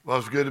Well,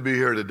 it's good to be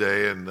here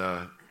today, and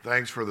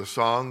thanks for the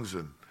songs,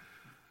 and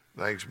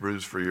thanks,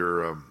 Bruce, for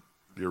your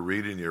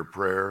reading, your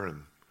prayer.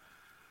 And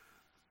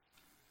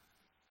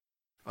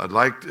I'd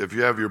like, if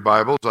you have your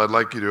Bibles, I'd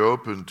like you to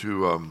open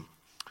to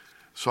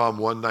Psalm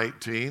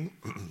 119.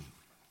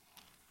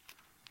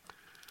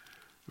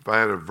 If I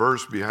had a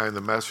verse behind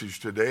the message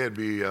today, it'd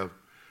be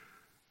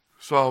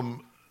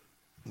Psalm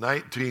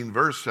 19,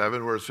 verse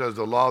 7, where it says,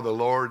 "The law of the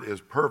Lord is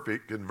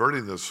perfect,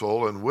 converting the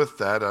soul." And with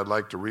that, I'd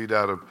like to read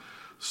out of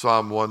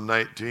Psalm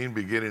 119,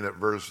 beginning at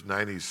verse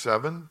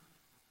 97.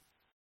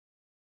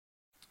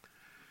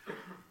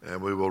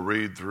 And we will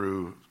read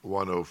through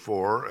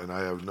 104, and I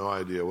have no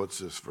idea what's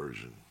this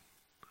version.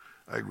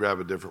 I grab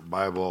a different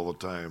Bible all the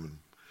time,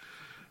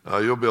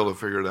 and you'll be able to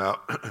figure it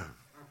out.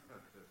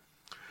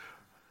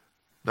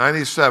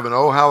 97,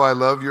 "Oh, how I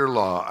love your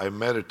law. I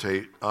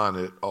meditate on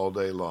it all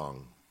day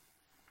long.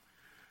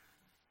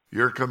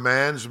 Your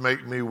commands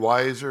make me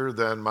wiser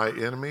than my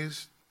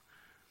enemies,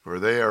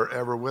 for they are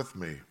ever with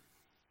me.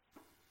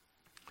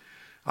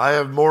 I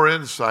have more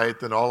insight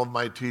than all of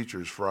my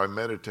teachers, for I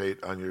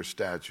meditate on your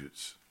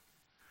statutes.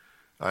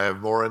 I have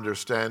more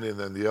understanding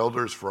than the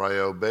elders, for I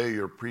obey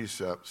your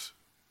precepts.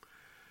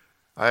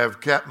 I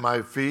have kept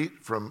my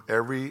feet from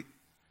every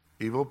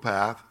evil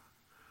path,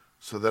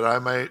 so that I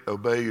might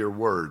obey your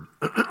word.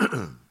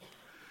 I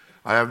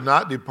have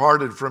not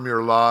departed from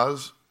your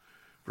laws,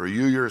 for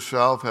you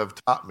yourself have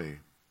taught me.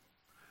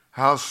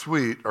 How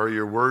sweet are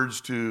your words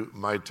to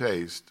my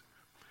taste,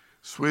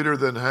 sweeter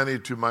than honey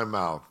to my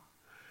mouth.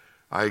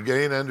 I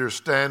gain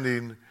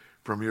understanding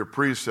from your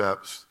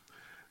precepts.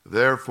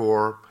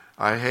 Therefore,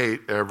 I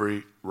hate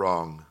every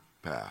wrong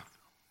path."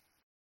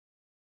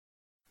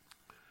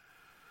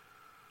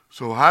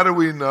 So how do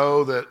we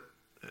know that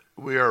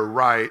we are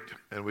right?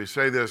 And we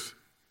say this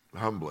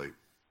humbly.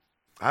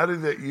 How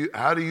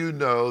do you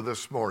know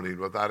this morning,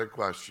 without a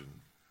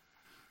question,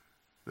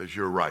 that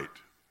you're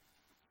right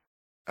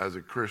as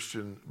a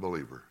Christian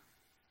believer?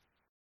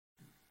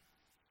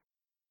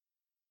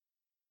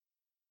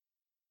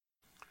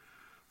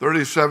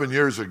 37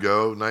 years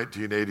ago,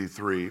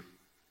 1983,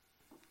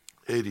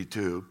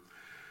 82,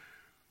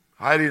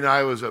 Heidi and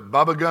I was at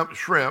Bubba Gump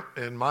Shrimp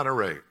in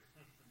Monterey.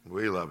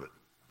 We love it.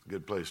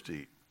 Good place to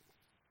eat.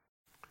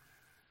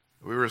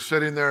 We were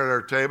sitting there at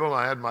our table, and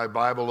I had my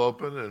Bible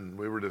open, and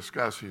we were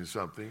discussing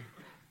something.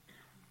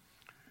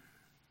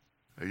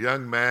 A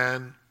young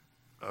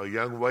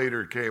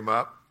waiter came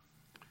up,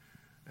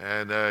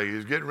 and he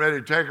was getting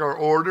ready to take our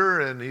order,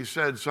 and he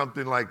said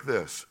something like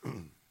this: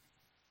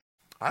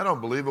 "I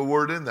don't believe a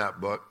word in that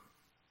book."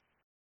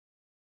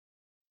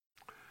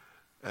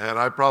 And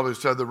I probably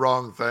said the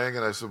wrong thing,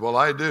 and I said, "Well,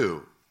 I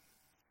do."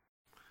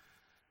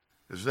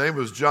 His name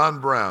was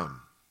John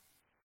Brown.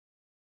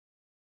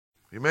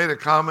 He made a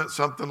comment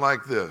something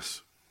like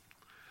this: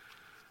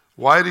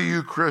 "Why do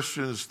you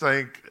Christians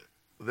think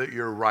that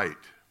you're right?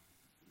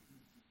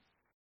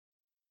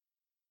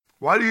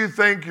 Why do you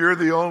think you're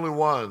the only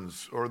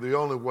ones or the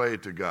only way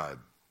to God?"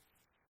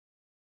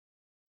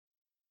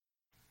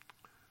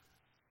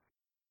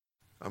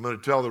 I'm going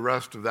to tell the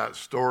rest of that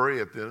story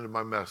at the end of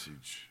my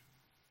message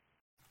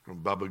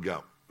from Bubba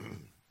Gump.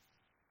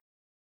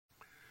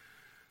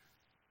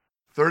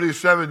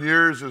 37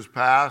 years has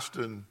passed,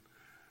 and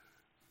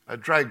I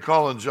tried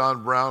calling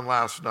John Brown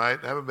last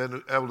night. I haven't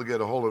been able to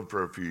get a hold of him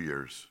for a few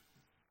years.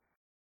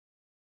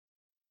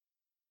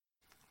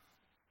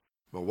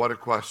 But what a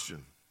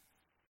question.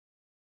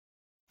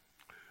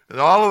 And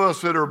all of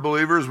us that are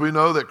believers, we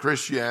know that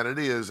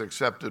Christianity is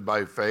accepted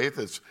by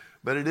faith,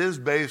 but it is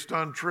based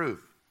on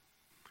truth.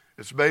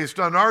 It's based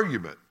on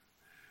argument.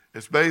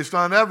 It's based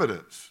on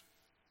evidence.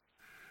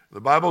 The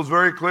Bible is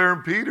very clear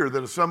in Peter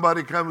that if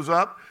somebody comes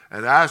up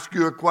and asks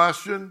you a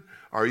question,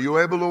 are you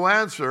able to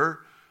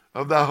answer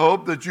of the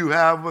hope that you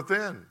have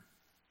within?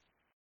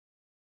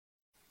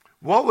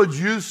 What would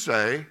you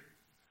say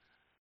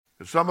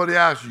if somebody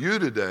asked you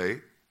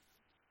today,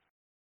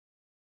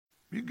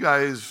 "You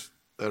guys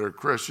that are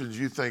Christians,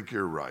 you think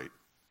you're right,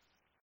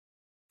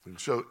 and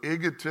so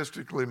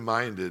egotistically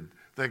minded,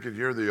 thinking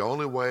you're the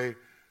only way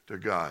to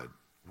God.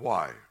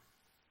 Why?"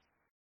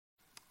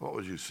 What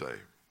would you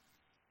say?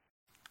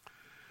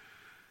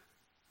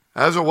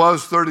 As it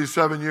was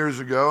 37 years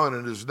ago, and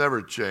it has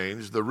never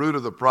changed, the root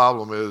of the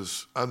problem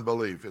is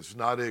unbelief. It's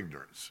not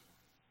ignorance.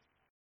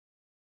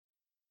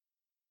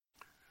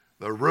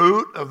 The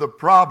root of the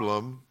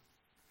problem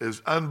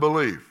is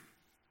unbelief.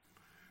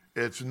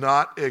 It's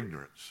not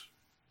ignorance.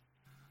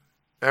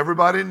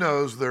 Everybody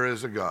knows there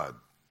is a God.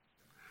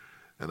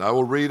 And I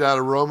will read out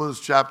of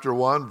Romans chapter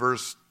 1,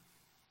 verse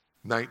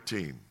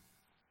 19.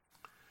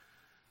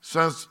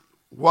 "Since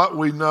what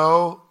we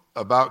know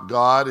about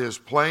God is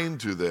plain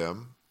to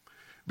them,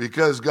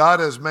 because God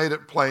has made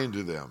it plain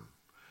to them.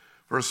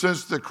 For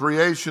since the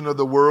creation of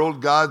the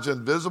world, God's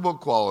invisible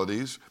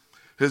qualities,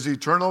 his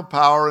eternal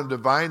power and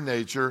divine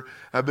nature,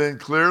 have been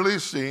clearly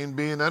seen,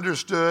 being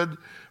understood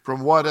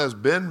from what has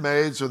been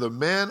made, so that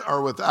men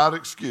are without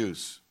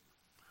excuse.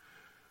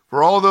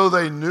 For although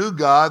they knew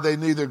God, they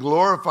neither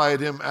glorified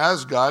him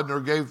as God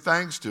nor gave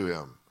thanks to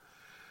him.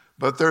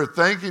 But their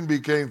thinking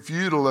became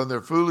futile, and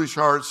their foolish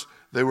hearts,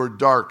 they were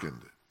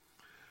darkened.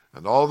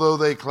 And although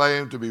they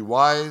claimed to be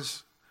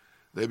wise,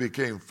 they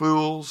became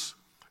fools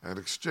and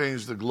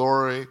exchanged the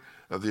glory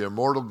of the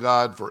immortal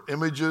God for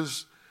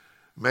images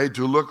made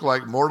to look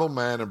like mortal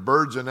man and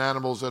birds and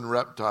animals and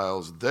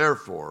reptiles.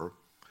 Therefore,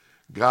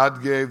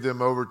 God gave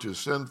them over to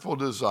sinful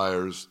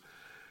desires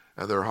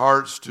and their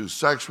hearts to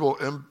sexual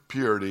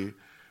impurity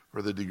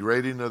for the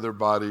degrading of their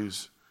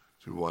bodies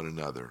to one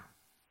another.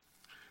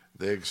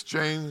 They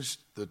exchanged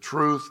the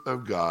truth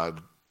of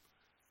God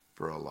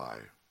for a lie.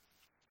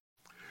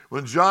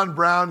 When John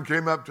Brown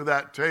came up to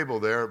that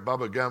table there at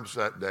Bubba Gump's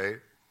that day,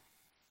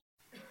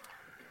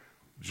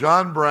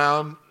 John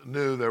Brown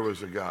knew there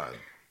was a God.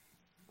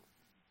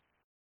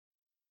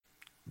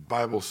 The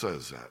Bible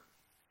says that.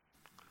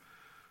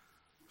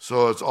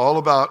 So it's all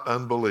about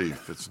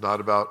unbelief. It's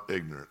not about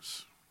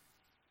ignorance.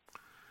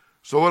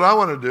 So what I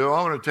want to do,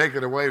 I want to take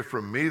it away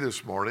from me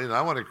this morning.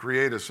 I want to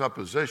create a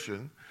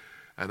supposition,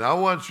 and I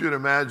want you to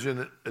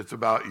imagine it's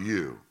about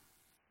you.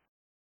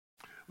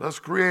 Let's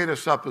create a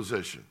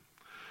supposition.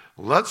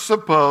 Let's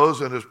suppose,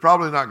 and it's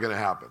probably not going to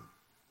happen,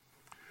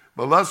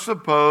 but let's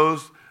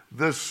suppose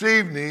this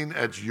evening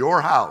at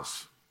your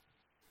house,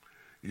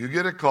 you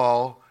get a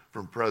call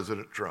from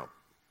President Trump.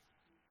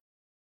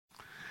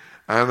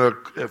 And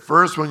at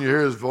first, when you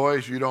hear his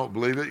voice, you don't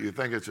believe it. You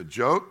think it's a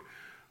joke.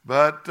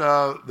 But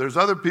there's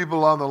other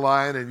people on the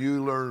line, and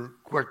you learn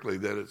quickly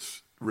that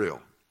it's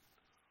real.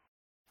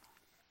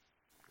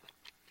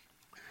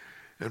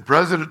 And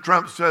President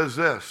Trump says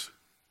this: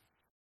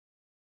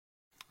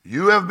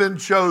 you have been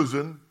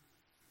chosen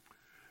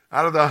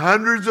out of the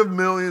hundreds of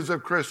millions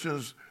of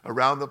Christians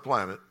around the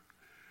planet.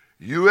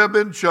 You have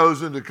been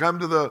chosen to come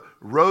to the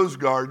Rose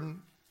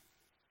Garden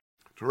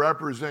to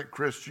represent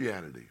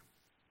Christianity.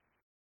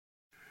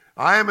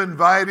 I am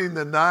inviting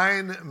the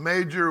 9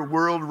 major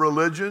world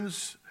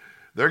religions.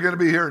 They're going to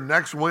be here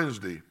next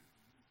Wednesday.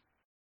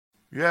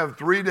 You have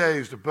 3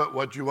 days to put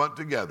what you want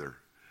together.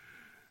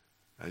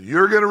 And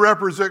you're going to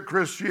represent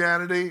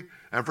Christianity.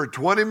 And for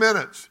 20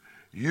 minutes,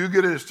 you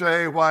get to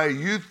say why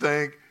you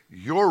think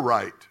you're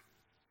right.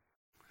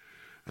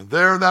 And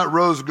there in that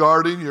Rose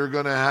Garden, you're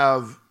going to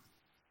have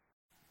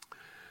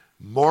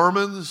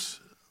Mormons,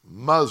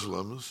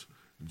 Muslims,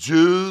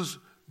 Jews,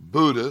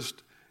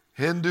 Buddhists,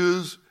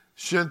 Hindus,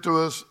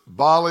 Shintoists,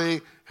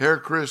 Bali, Hare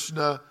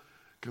Krishna,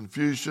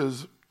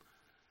 Confucius,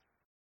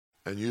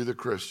 and you, the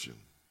Christian.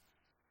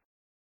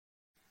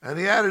 And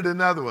he added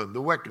another one,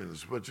 the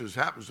Wiccans, which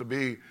happens to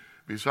be,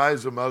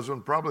 besides the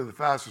Muslim, probably the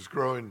fastest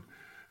growing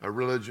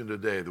religion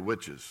today, the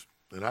witches.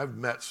 And I've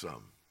met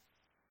some.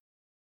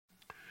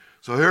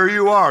 So here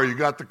you are, you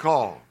got the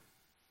call.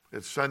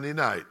 It's Sunday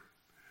night.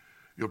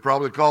 You'll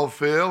probably call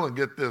Phil and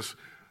get this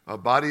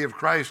body of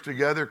Christ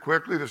together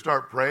quickly to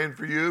start praying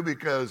for you,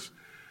 because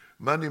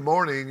Monday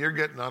morning you're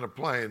getting on a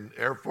plane,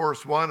 Air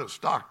Force One at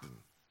Stockton.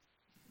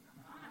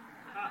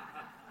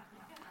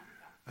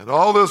 And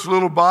all this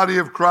little body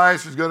of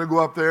Christ is going to go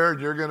up there,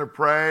 and you're going to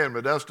pray, and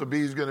Modesta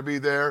B is going to be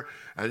there,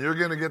 and you're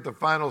going to get the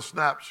final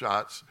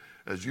snapshots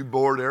as you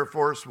board Air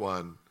Force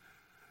One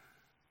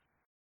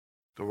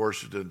to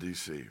Washington,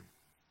 D.C.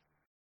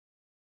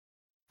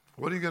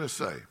 What are you going to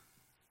say?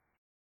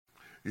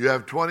 You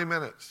have 20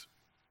 minutes.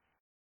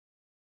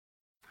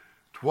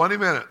 20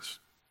 minutes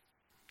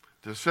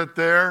to sit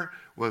there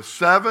with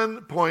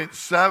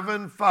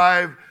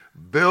 7.75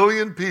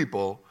 billion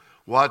people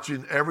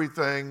watching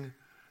everything,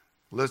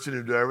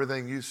 listening to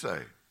everything you say.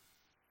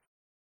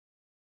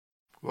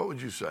 What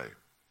would you say?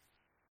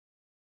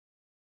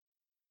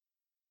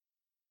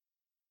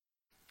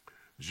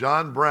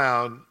 John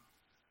Brown,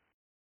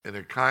 in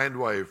a kind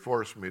way,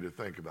 forced me to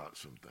think about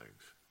some things.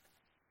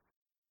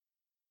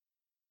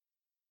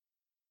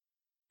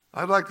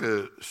 I'd like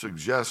to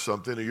suggest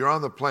something. You're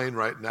on the plane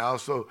right now,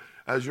 so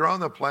as you're on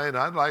the plane,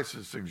 I'd like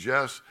to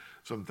suggest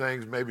some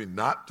things maybe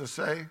not to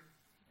say.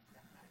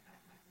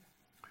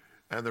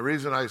 And the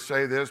reason I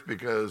say this,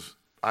 because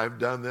I've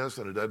done this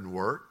and it doesn't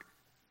work.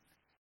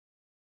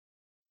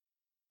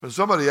 When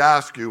somebody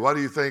asks you, why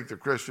do you think the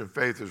Christian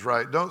faith is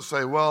right? Don't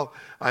say, well,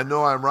 I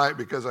know I'm right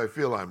because I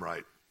feel I'm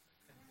right.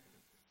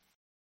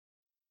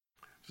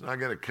 It's not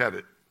going to cut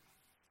it.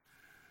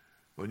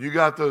 When you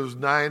got those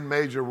 9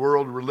 major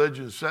world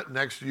religions sitting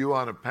next to you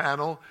on a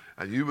panel,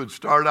 and you would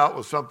start out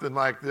with something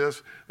like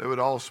this, they would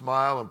all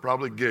smile and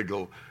probably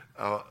giggle.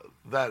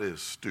 That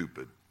is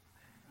stupid.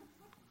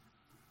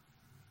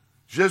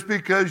 Just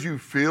because you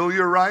feel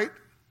you're right,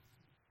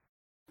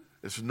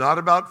 it's not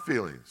about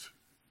feelings.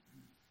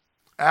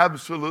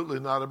 Absolutely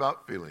not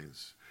about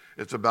feelings.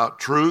 It's about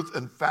truth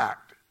and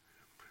fact.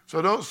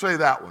 So don't say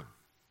that one.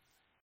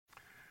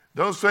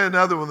 Don't say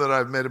another one that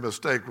I've made a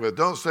mistake with.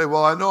 Don't say,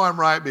 well, I know I'm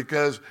right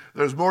because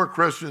there's more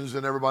Christians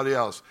than everybody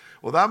else.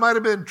 Well, that might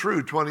have been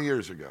true 20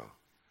 years ago.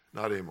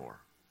 Not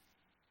anymore.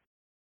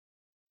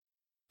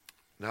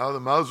 Now the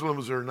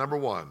Muslims are number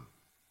 1.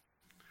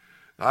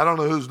 Now, I don't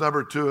know who's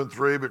number 2 and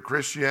 3, but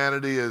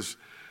Christianity is,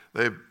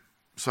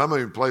 some of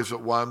them place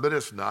it 1, but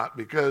it's not,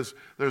 because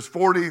there's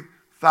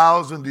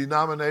 40,000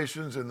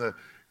 denominations in the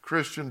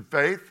Christian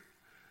faith.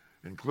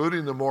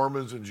 including the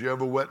Mormons and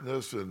Jehovah's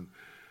Witnesses and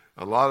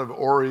a lot of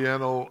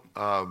Oriental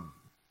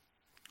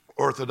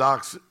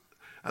Orthodox.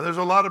 And there's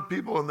a lot of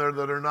people in there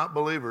that are not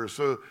believers.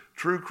 So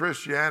true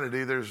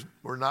Christianity,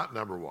 we're not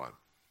number one.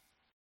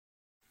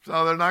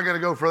 So they're not going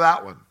to go for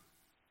that one.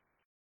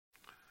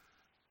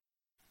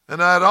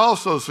 And I'd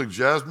also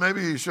suggest,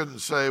 maybe you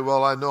shouldn't say,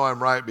 well, I know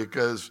I'm right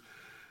because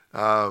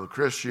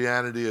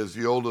Christianity is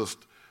the oldest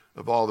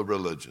of all the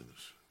religions.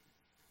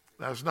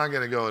 That's not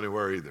going to go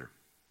anywhere either.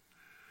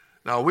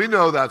 Now, we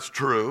know that's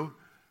true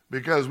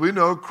because we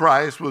know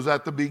Christ was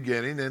at the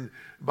beginning, and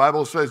the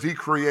Bible says he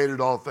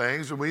created all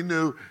things, and we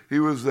knew he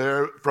was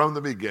there from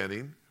the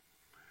beginning.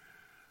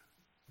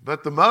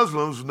 But the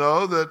Muslims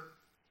know that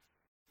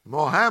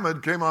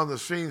Muhammad came on the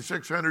scene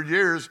 600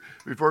 years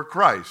before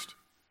Christ.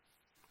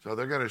 So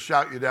they're going to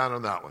shout you down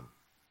on that one.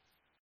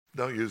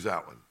 Don't use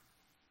that one.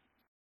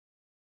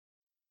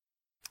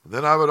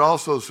 Then I would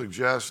also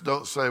suggest,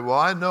 don't say, well,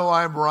 I know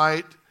I'm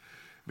right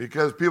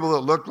because people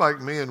that look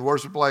like me and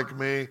worship like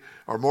me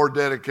are more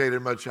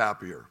dedicated, much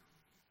happier.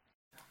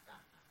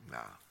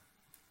 No.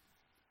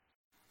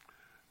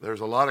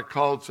 There's a lot of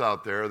cults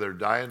out there. They're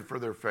dying for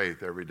their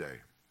faith every day.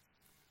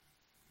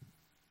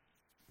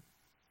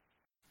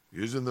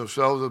 Using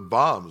themselves as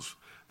bombs,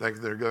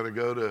 thinking they're going to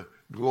go to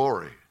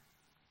glory.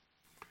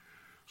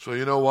 So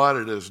you know what?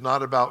 It is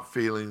not about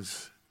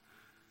feelings.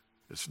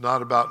 It's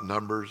not about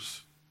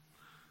numbers.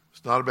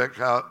 It's not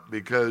about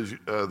because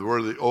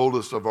we're the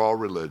oldest of all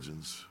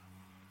religions.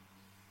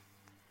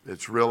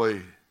 It's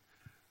really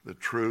the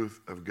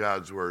truth of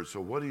God's word. So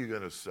what are you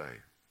going to say?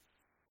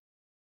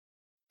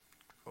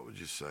 What would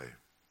you say?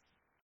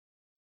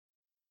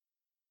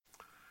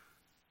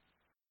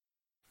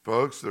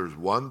 Folks, there's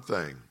one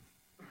thing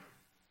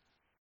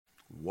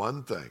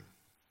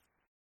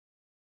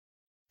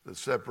that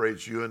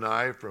separates you and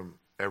I from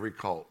every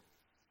cult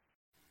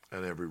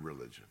and every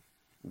religion.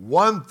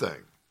 One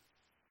thing.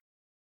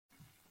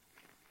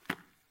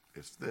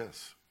 It's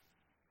this.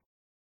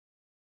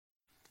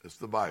 It's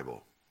the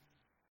Bible.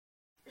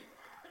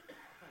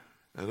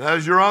 And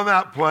as you're on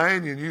that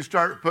plane and you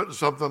start putting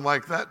something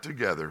like that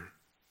together,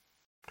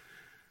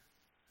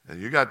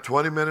 and you got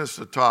 20 minutes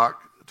to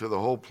talk to the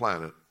whole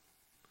planet,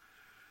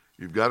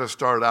 you've got to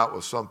start out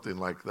with something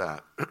like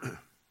that.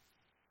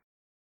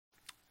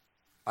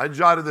 I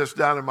jotted this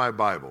down in my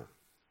Bible.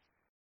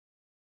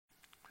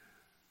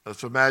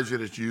 Let's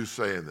imagine it's you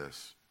saying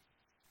this.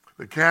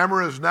 The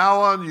camera is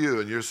now on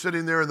you, and you're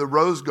sitting there in the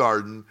rose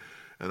garden,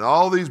 and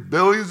all these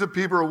billions of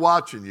people are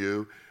watching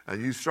you,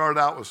 and you start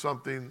out with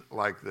something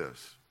like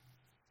this.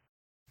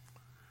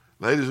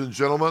 Ladies and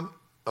gentlemen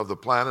of the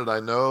planet, I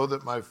know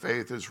that my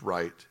faith is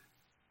right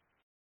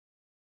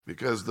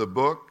because the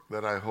book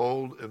that I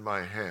hold in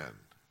my hand,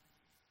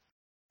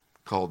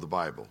 called the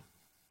Bible.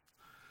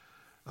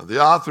 Now,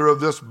 the author of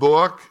this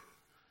book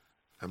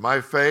and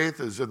my faith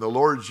is in the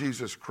Lord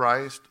Jesus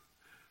Christ,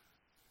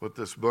 what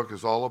this book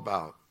is all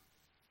about.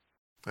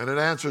 And it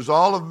answers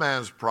all of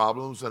man's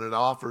problems, and it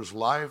offers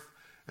life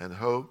and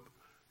hope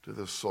to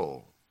the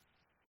soul.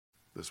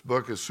 This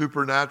book is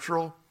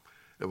supernatural.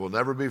 It will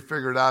never be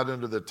figured out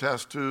into the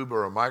test tube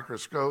or a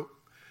microscope,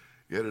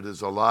 yet it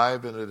is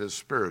alive and it is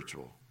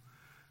spiritual.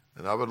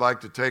 And I would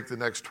like to take the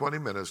next 20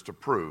 minutes to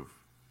prove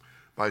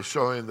by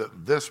showing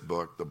that this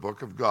book, the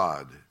book of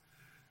God,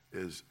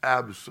 is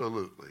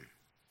absolutely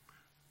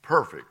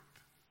perfect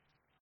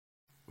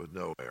with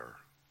no error.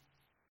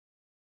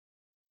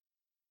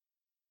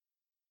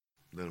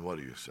 Then what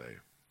do you say?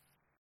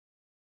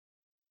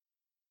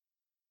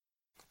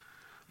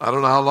 I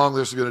don't know how long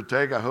this is going to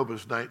take. I hope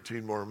it's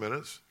 19 more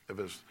minutes. If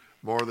it's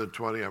more than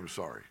 20, I'm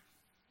sorry.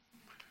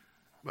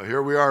 But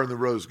here we are in the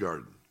Rose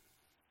Garden.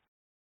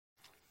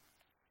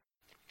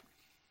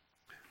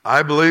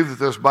 I believe that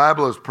this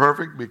Bible is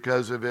perfect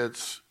because of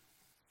its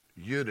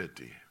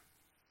unity.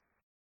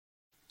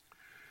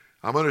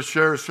 I'm going to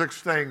share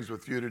 6 things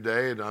with you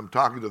today, and I'm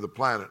talking to the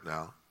planet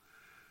now.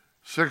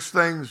 6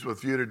 things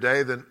with you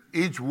today, then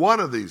each one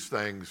of these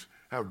things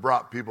have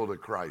brought people to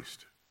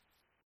Christ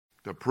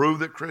to prove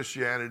that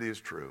Christianity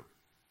is true.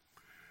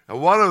 And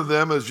one of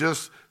them is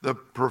just the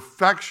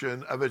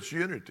perfection of its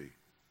unity.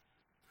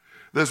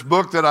 This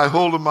book that I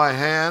hold in my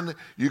hand,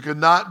 you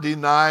cannot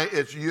deny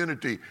its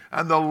unity,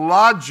 and the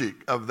logic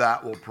of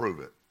that will prove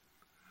it.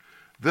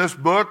 This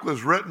book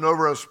was written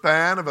over a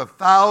span of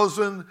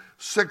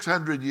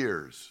 1,600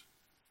 years.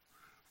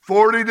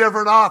 40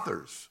 different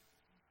authors.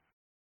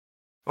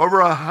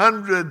 Over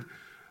 100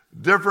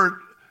 different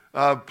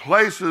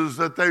places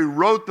that they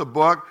wrote the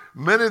book.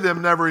 Many of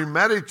them never even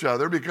met each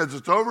other because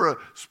it's over a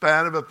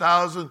span of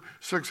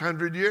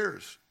 1,600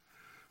 years.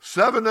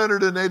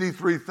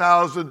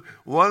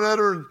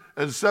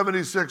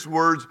 783,176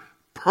 words,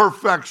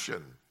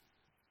 perfection.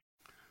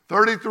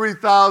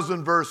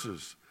 33,000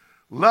 verses.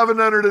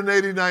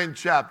 1,189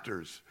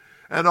 chapters.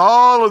 And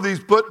all of these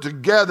put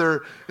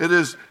together, it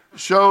is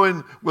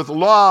showing with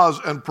laws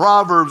and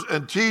proverbs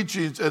and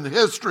teachings and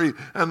history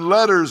and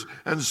letters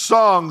and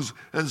songs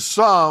and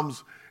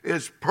psalms.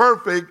 It's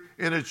perfect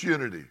in its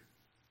unity.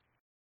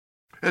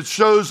 It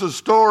shows the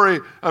story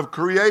of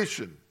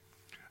creation.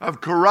 of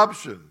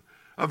corruption,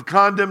 of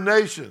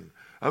condemnation,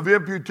 of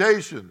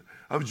imputation,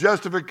 of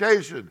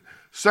justification,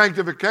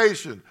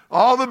 sanctification,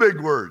 all the big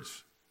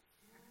words.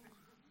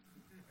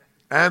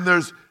 And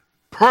there's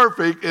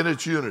perfect in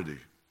its unity.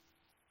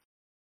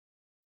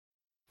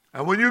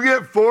 And when you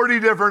get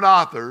 40 different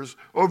authors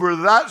over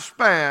that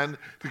span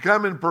to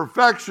come in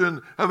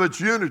perfection of its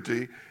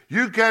unity,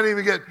 you can't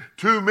even get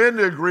two men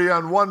to agree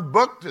on one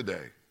book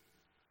today.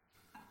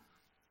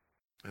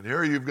 And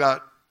here you've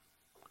got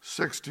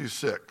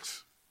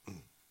 66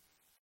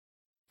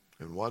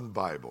 in one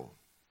Bible.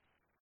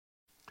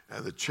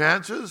 And the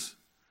chances,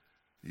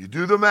 you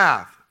do the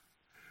math,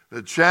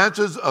 the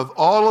chances of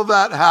all of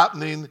that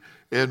happening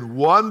in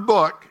one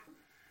book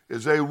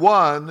is a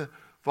 1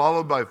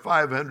 followed by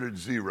 500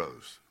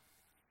 zeros.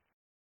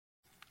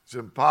 It's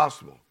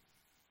impossible.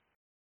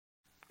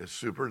 It's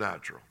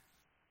supernatural.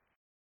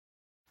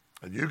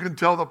 And you can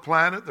tell the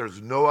planet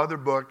there's no other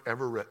book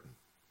ever written.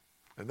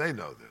 And they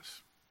know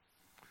this.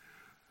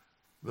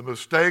 The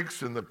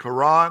mistakes in the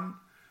Quran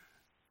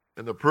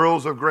and the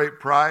pearls of great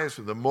price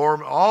and the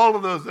Mormon, all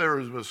of those, there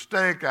is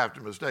mistake after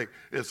mistake.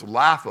 It's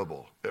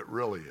laughable. It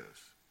really is.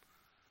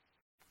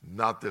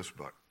 Not this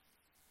book.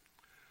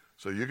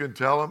 So you can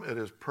tell them it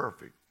is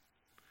perfect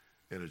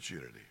in its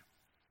unity.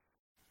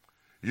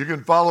 You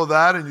can follow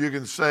that and you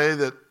can say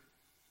that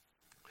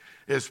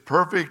it's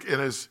perfect in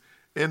its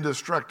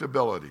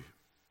indestructibility.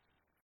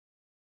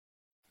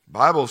 The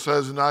Bible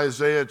says in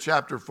Isaiah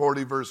chapter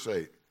 40, verse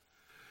 8,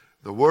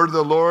 the word of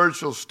the Lord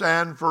shall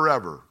stand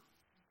forever.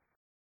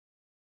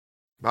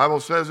 The Bible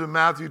says in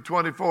Matthew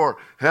 24,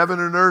 heaven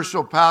and earth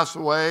shall pass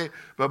away,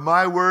 but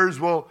my words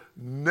will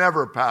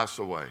never pass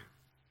away.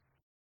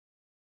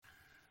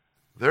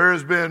 There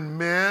has been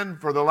men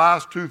for the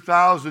last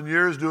 2,000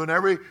 years doing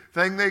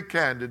everything they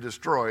can to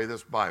destroy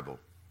this Bible.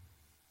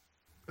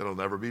 It'll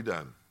never be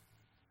done.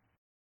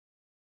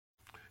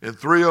 In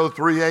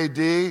 303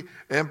 AD,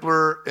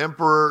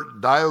 Emperor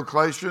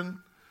Diocletian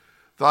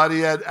thought he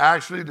had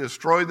actually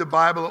destroyed the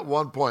Bible at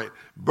one point,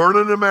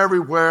 burning them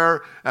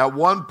everywhere. At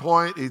one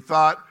point, he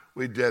thought,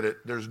 we did it.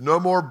 There's no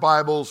more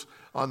Bibles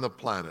on the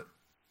planet.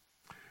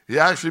 He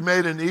actually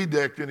made an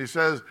edict, and he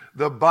says,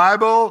 the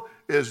Bible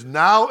is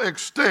now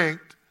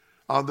extinct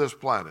on this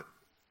planet.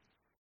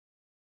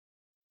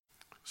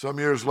 Some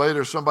years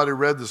later, somebody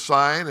read the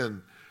sign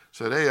and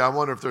said, hey, I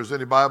wonder if there's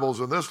any Bibles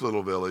in this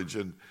little village.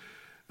 And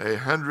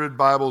 100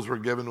 Bibles were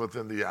given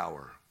within the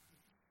hour.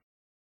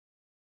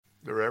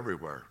 They're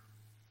everywhere.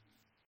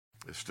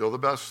 It's still the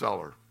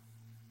bestseller.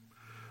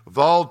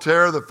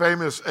 Voltaire, the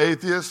famous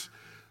atheist,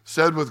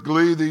 said with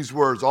glee these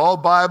words, all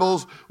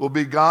Bibles will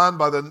be gone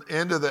by the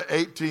end of the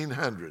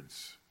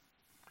 1800s.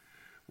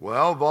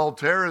 Well,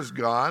 Voltaire is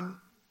gone,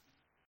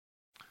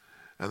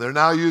 and they're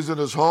now using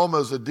his home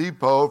as a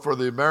depot for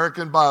the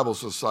American Bible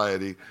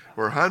Society,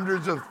 where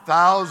hundreds of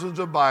thousands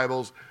of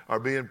Bibles are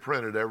being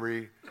printed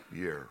every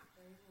year.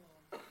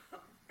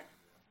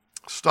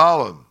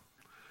 Stalin,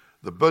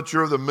 the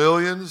butcher of the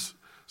millions,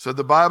 said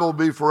the Bible will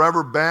be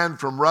forever banned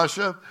from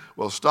Russia.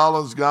 Well,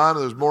 Stalin's gone,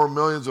 and there's more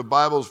millions of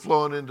Bibles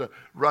flowing into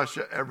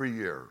Russia every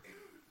year.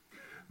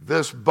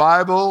 This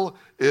Bible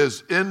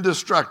is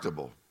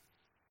indestructible.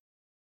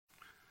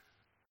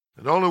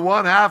 And only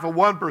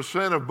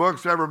 0.5% of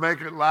books ever make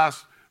it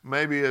last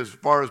maybe as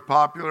far as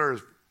popular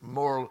as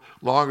more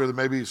longer than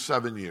maybe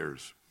 7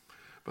 years.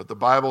 But the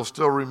Bible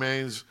still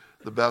remains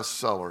the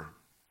bestseller.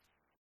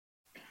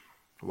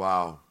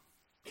 Wow.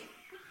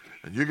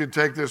 And you can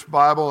take this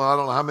Bible, and I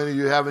don't know how many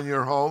you have in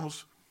your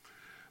homes,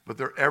 but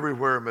they're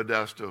everywhere in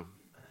Modesto.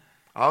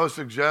 I would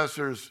suggest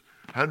there's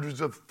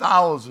hundreds of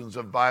thousands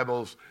of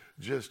Bibles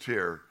just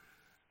here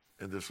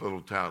in this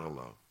little town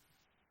alone.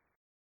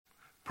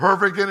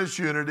 Perfect in its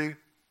unity,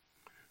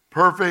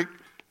 perfect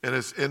in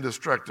its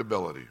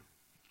indestructibility,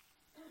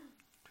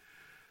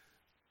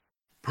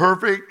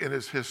 perfect in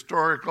its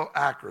historical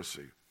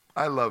accuracy.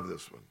 I love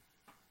this one.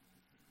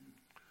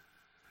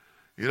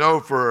 You know,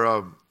 for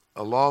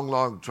a long,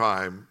 long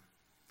time,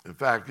 in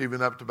fact,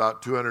 even up to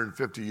about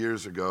 250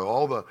 years ago,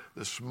 all the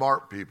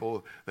smart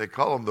people, they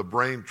call them the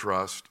brain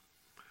trust,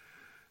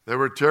 they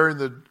were tearing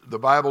the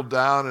Bible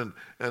down,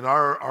 and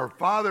our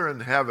Father in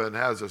heaven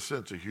has a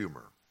sense of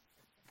humor.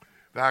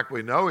 In fact,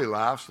 we know he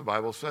laughs. The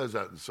Bible says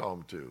that in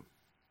Psalm 2.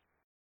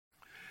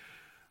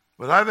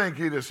 But I think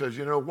he just says,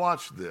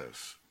 watch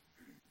this.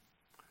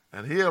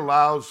 And he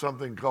allows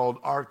something called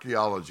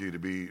archaeology to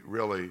be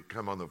really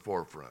come on the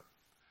forefront.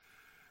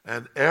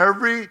 And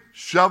every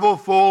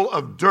shovelful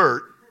of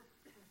dirt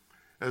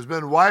has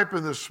been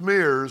wiping the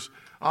smears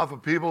off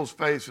of people's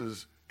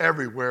faces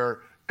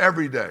everywhere,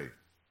 every day.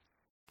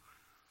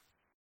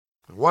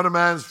 One of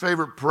man's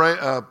favorite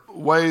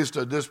ways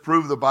to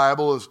disprove the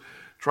Bible is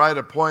try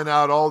to point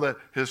out all the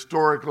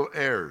historical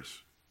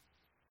errors.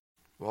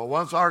 Well,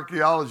 once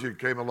archaeology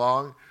came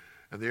along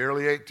in the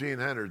early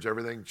 1800s,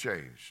 everything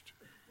changed.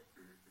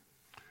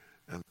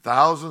 And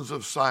thousands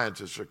of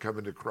scientists are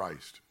coming to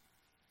Christ.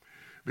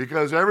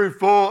 Because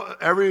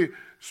every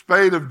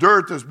spade of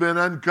dirt that's been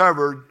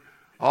uncovered,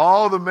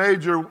 all the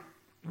major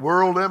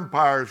world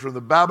empires from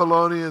the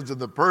Babylonians and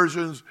the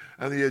Persians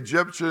and the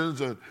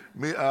Egyptians and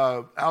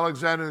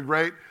Alexander the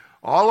Great,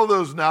 all of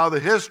those now, the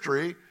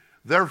history,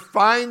 they're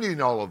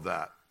finding all of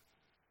that.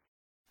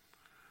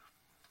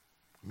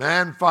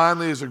 Man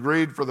finally has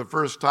agreed for the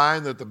first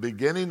time that the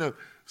beginning of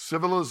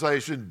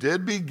civilization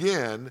did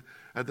begin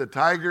at the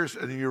Tigris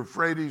and the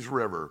Euphrates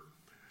River.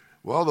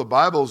 Well, the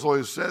Bible's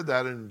always said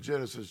that in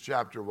Genesis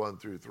chapter 1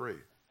 through 3.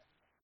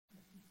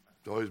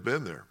 It's always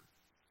been there.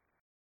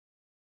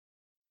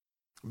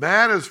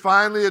 Man has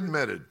finally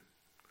admitted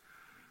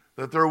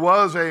that there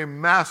was a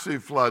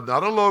massive flood,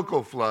 not a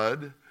local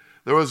flood.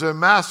 There was a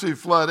massive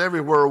flood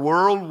everywhere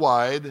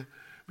worldwide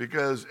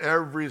because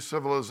every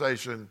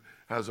civilization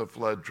has a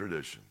flood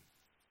tradition.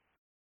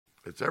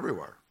 It's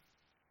everywhere.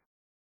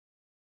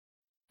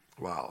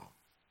 Wow.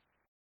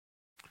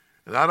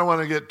 And I don't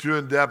want to get too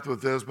in depth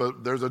with this,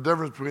 but there's a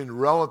difference between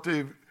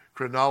relative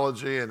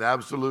chronology and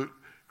absolute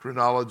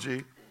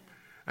chronology,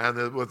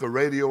 and with the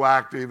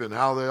radioactive and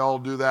how they all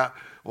do that.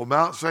 Well,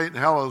 Mount St.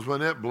 Helens,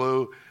 when it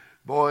blew,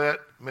 boy, it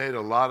made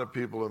a lot of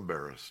people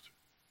embarrassed.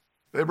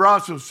 They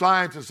brought some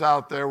scientists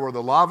out there where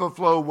the lava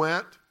flow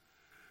went.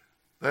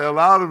 They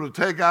allowed them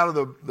to take out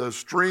of the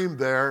stream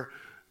there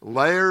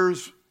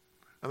layers,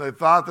 and they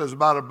thought there's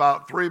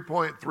about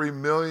 3.3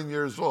 million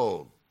years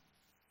old.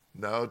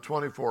 No,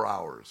 24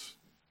 hours.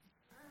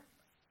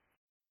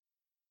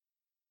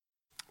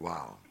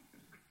 Wow.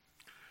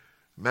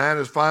 Man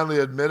has finally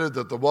admitted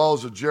that the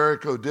walls of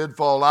Jericho did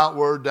fall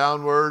outward,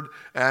 downward,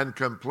 and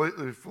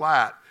completely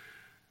flat.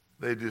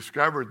 They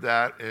discovered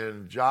that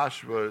in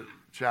Joshua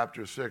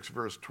chapter 6,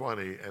 verse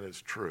 20, and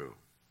it's true.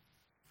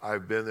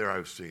 I've been there,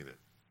 I've seen it.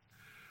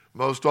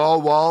 Most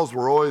all walls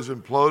were always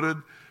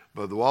imploded,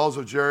 but the walls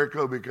of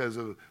Jericho, because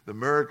of the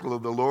miracle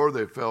of the Lord,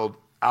 they fell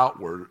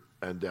outward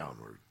and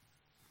downward.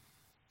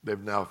 They've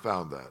now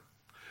found that.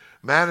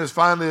 Man has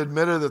finally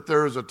admitted that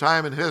there is a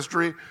time in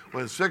history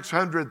when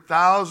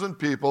 600,000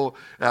 people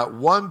at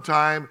one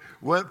time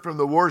went from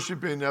the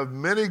worshiping of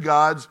many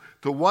gods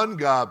to one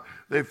God.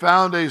 They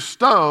found a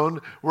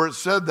stone where it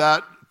said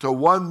that to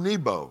one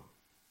Nebo,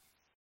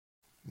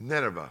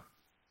 Nineveh.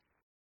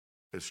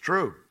 It's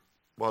true.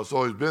 Well, it's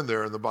always been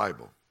there in the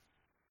Bible.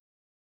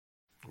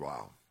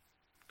 Wow.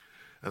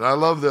 And I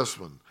love this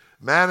one.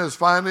 Man has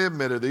finally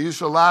admitted, they used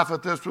to laugh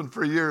at this one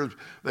for years,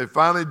 they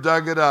finally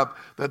dug it up,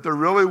 that there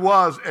really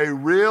was a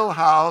real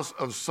house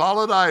of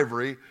solid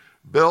ivory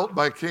built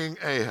by King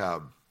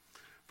Ahab.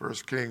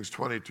 1 Kings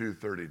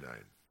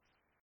 22:39.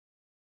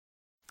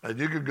 And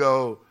you could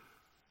go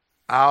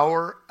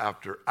hour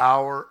after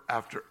hour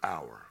after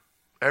hour.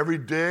 Every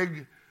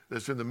dig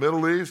that's in the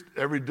Middle East,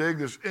 every dig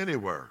that's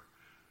anywhere,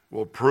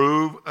 will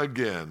prove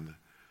again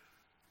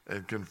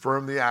and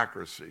confirm the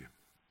accuracy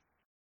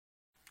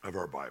of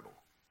our Bible.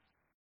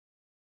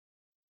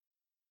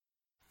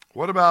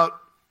 What about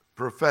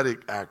prophetic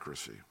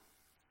accuracy?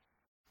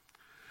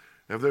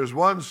 If there's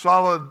one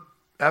solid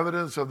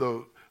evidence of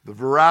the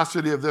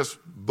veracity of this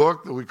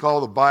book that we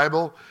call the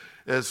Bible,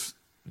 it's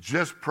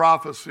just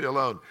prophecy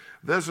alone.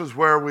 This is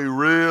where we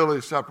really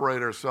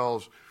separate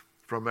ourselves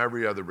from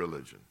every other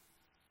religion.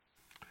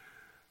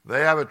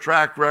 They have a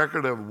track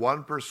record of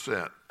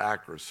 1%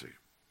 accuracy.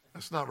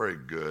 That's not very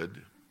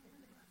good.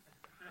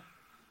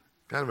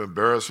 Kind of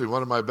embarrassing.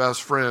 One of my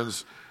best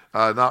friends,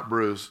 not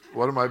Bruce,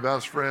 one of my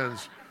best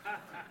friends,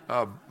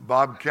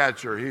 Bob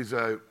Catcher, he's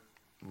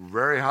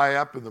very high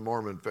up in the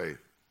Mormon faith.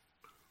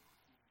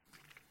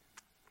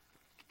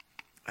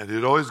 And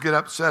he'd always get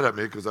upset at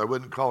me because I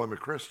wouldn't call him a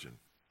Christian.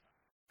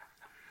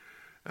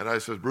 And I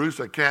said, Bruce,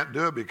 I can't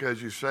do it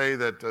because you say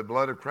that the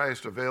blood of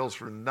Christ avails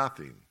for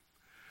nothing.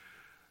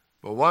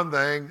 But one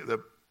thing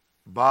that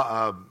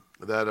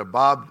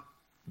Bob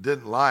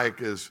didn't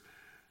like is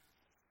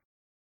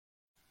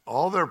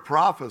all their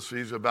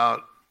prophecies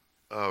about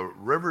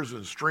rivers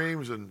and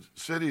streams and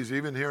cities,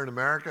 even here in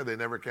America, they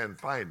never can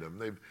find them.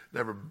 They've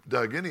never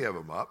dug any of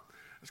them up.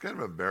 It's kind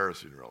of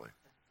embarrassing, really.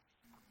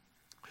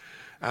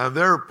 And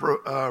their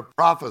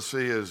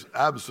prophecy is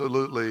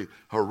absolutely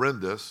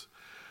horrendous.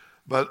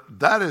 But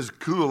that is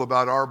cool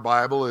about our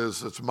Bible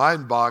is it's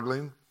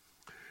mind-boggling.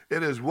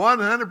 It is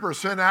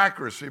 100%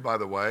 accuracy, by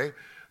the way.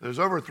 There's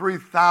over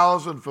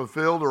 3,000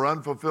 fulfilled or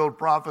unfulfilled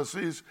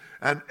prophecies,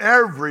 and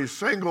every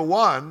single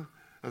one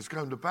has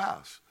come to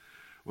pass.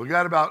 We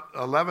got about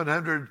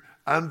 1,100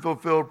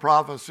 unfulfilled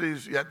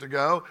prophecies yet to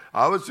go.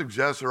 I would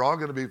suggest they're all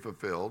going to be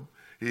fulfilled.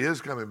 He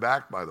is coming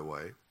back, by the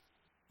way.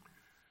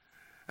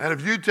 And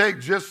if you take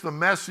just the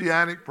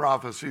messianic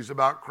prophecies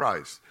about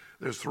Christ,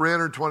 there's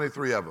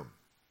 323 of them.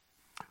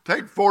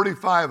 Take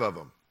 45 of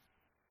them.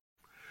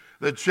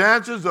 The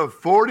chances of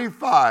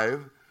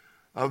 45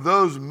 of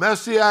those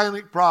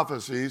messianic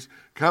prophecies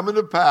coming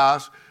to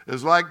pass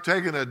is like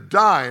taking a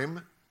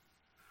dime,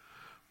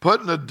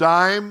 putting a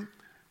dime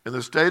in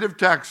the state of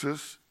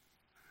Texas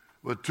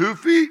with 2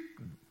 feet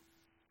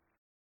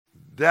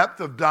depth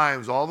of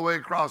dimes all the way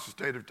across the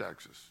state of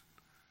Texas,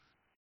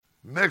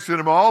 mixing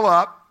them all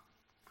up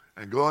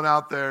and going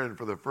out there and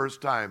for the first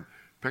time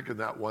picking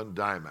that one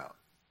dime out.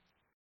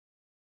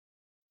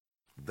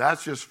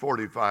 That's just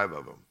 45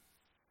 of them.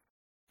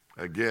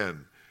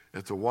 Again,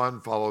 it's a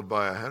 1 followed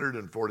by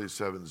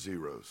 147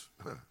 zeros.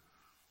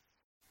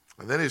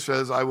 And then he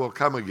says, I will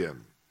come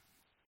again.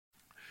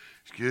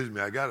 Excuse me,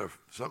 I got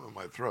something in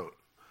my throat.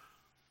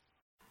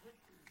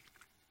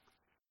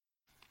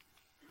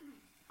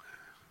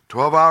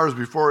 12 hours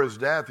before his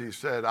death, he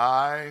said,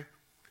 I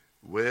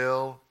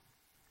will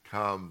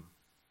come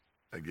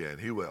again.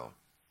 He will.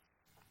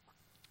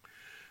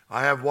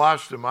 I have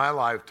watched in my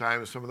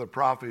lifetime some of the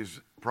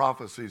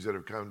prophecies that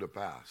have come to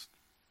pass.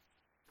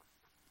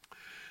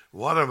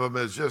 One of them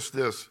is just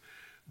this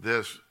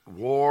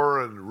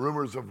war and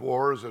rumors of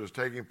wars that is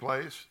taking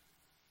place,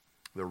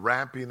 the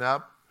ramping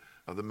up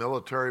of the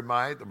military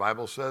might. The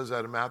Bible says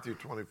that in Matthew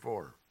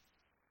 24.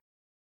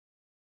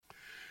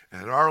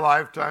 And in our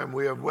lifetime,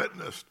 we have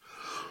witnessed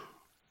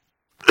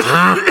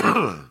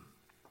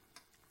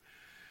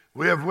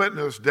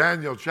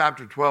Daniel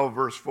chapter 12,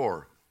 verse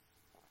 4.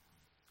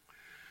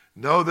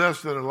 Know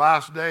this, that in the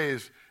last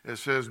days, it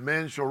says,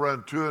 men shall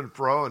run to and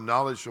fro, and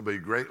knowledge shall be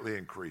greatly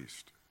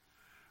increased.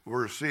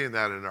 We're seeing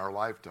that in our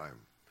lifetime.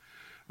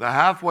 The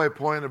halfway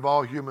point of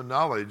all human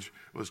knowledge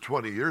was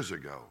 20 years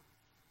ago.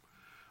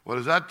 What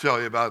does that tell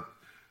you about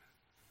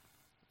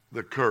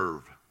the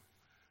curve?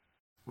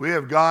 We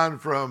have gone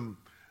from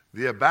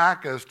the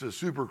abacus to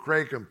Super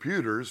Cray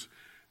computers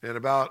in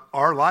about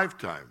our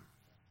lifetime.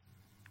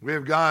 We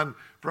have gone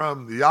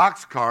from the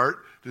ox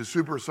cart to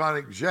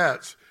supersonic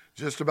jets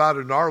just about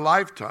in our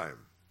lifetime.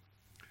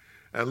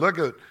 And look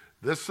at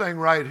this thing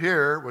right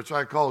here, which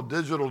I call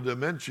digital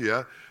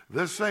dementia.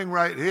 This thing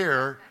right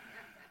here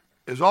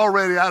is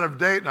already out of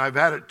date, and I've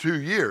had it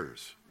 2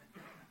 years.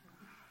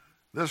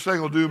 This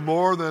thing will do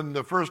more than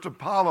the first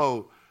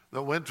Apollo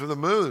that went to the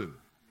moon.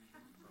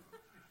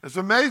 It's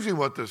amazing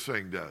what this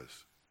thing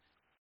does.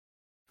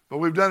 But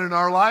we've done it in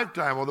our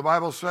lifetime. Well, the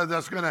Bible said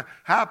that's going to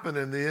happen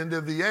in the end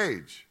of the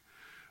age.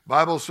 The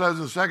Bible says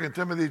in 2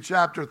 Timothy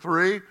chapter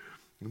 3,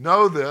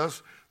 know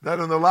this, that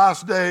in the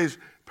last days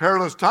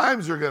perilous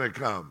times are going to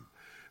come.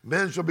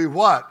 Men shall be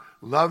what?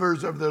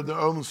 Lovers of their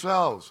own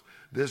selves,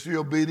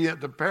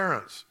 disobedient to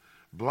parents,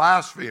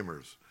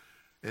 blasphemers,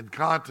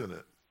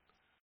 incontinent.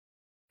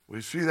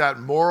 We see that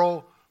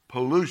moral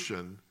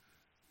pollution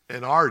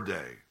in our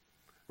day.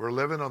 We're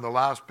living on the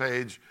last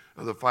page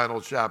of the final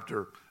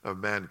chapter of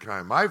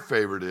mankind. My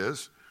favorite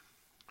is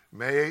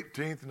May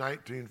 18th,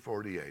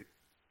 1948.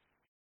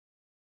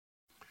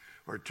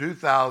 For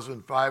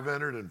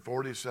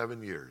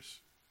 2,547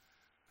 years,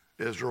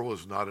 Israel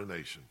was not a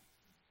nation.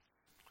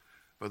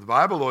 But the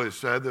Bible always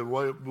said that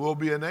we'll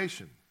be a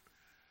nation.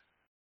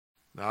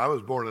 Now, I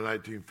was born in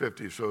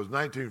 1950, so it was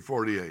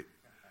 1948.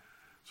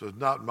 So it's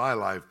not my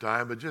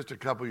lifetime, but just a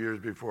couple years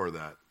before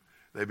that,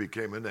 they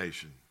became a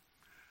nation.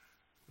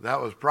 That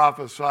was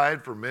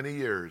prophesied for many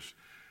years,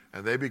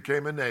 and they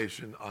became a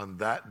nation on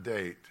that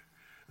date.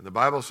 And the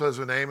Bible says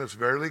in Amos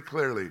very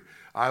clearly,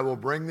 I will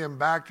bring them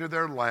back to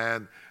their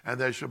land, and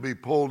they shall be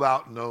pulled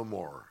out no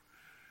more.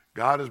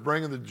 God is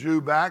bringing the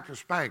Jew back to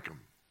spank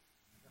him.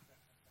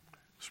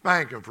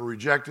 Spank him for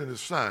rejecting his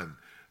son.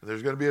 And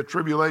there's going to be a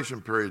tribulation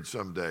period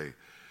someday.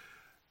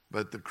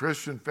 But the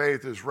Christian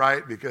faith is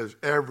right because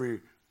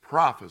every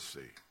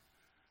prophecy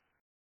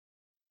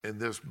in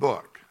this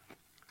book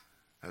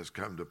has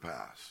come to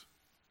pass.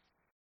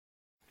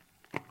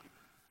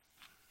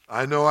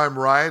 I know I'm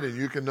right, and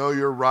you can know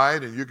you're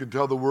right, and you can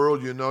tell the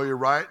world you know you're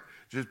right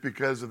just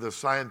because of the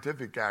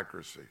scientific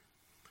accuracy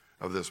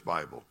of this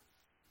Bible.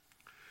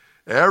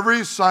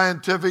 Every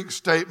scientific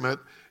statement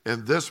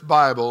in this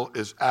Bible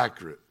is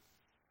accurate.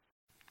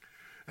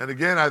 And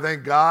again, I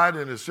think God,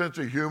 in his sense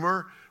of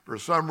humor, for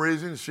some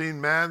reason,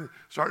 seen man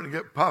starting to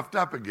get puffed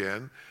up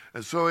again,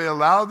 and so he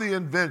allowed the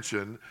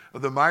invention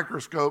of the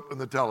microscope and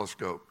the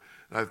telescope.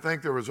 And I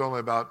think there was only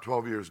about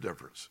 12 years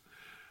difference,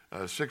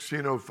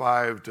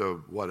 1605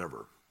 to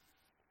whatever.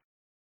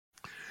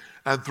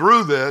 And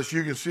through this,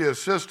 you can see a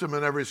system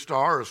in every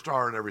star, a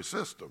star in every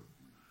system.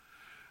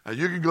 And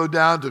you can go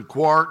down to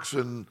quarks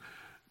and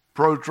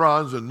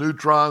protons and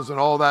neutrons and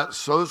all that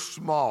so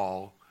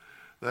small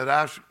that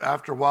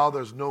after a while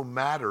there's no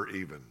matter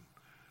even.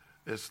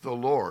 It's the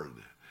Lord.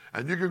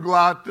 And you can go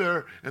out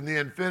there in the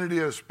infinity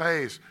of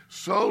space,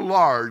 so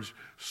large,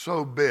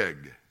 so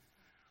big.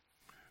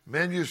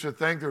 Men used to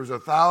think there was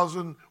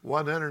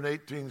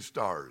 1,118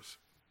 stars.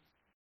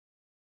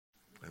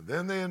 And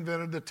then they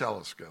invented the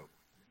telescope.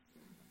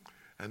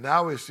 And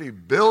now we see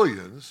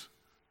billions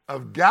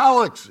of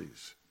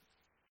galaxies.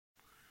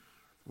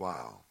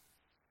 Wow.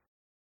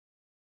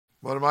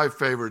 One of my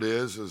favorite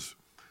is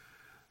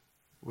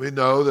we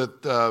know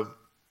that the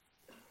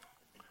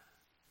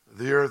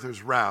earth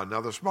is round.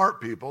 Now, the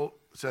smart people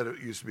said it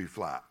used to be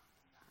flat.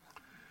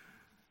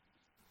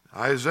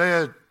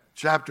 Isaiah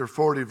chapter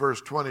 40,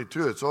 verse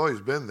 22, it's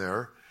always been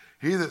there.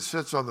 He that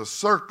sits on the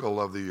circle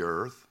of the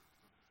earth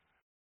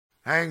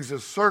hangs a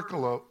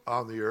circle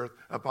on the earth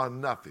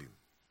upon nothing.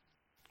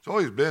 It's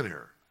always been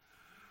here.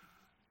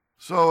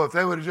 So if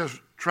they would have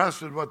just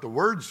trusted what the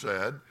Word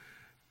said,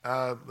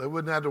 they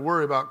wouldn't have to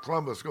worry about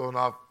Columbus going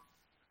off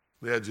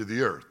the edge of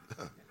the earth.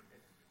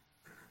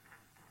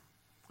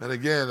 And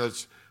again,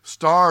 it's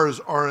Stars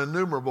are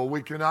innumerable.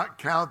 We cannot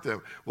count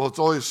them. Well, it's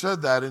always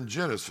said that in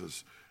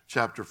Genesis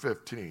chapter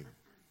 15.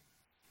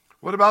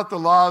 What about the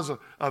laws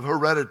of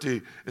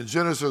heredity in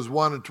Genesis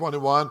 1 and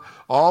 21?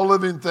 All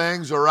living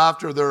things are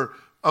after their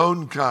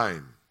own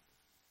kind.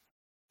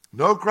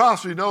 No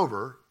crossing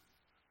over.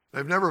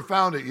 They've never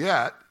found it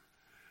yet.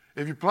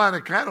 If you plant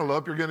a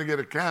cantaloupe, you're going to get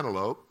a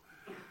cantaloupe.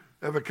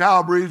 If a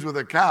cow breeds with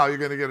a cow, you're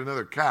going to get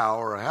another cow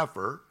or a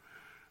heifer.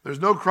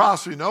 There's no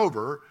crossing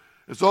over.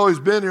 It's always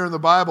been here in the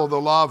Bible, the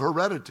law of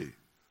heredity.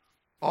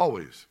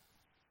 Always.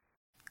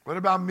 What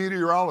about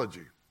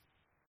meteorology?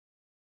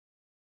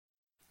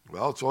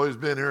 Well, it's always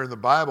been here in the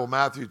Bible,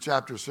 Matthew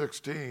chapter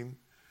 16.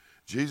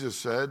 Jesus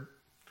said,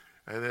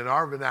 and in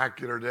our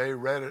vernacular day,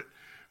 read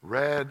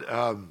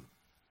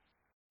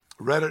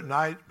at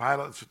night,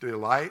 Pilate's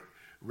delight.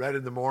 Read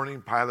in the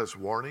morning, Pilate's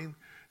warning.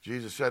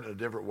 Jesus said it in a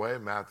different way,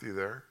 Matthew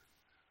there.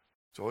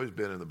 It's always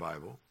been in the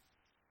Bible.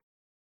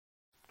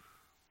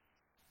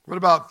 What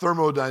about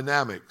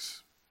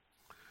thermodynamics?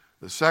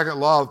 The second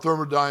law of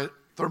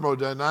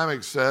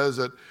thermodynamics says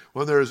that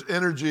when there is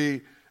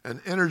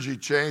an energy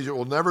change, it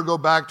will never go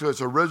back to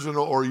its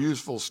original or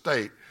useful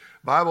state.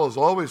 The Bible has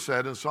always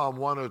said in Psalm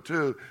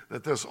 102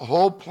 that this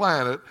whole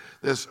planet,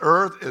 this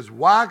earth, is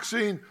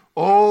waxing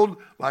old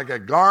like a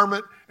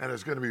garment, and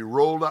it's going to be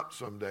rolled up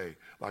someday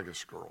like a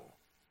scroll.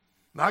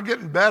 Not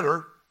getting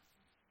better.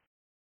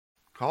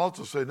 Cults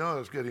will say, no,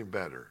 it's getting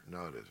better.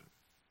 No, it isn't.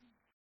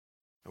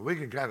 And we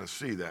can kind of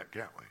see that,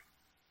 can't we?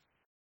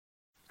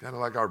 Kind of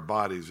like our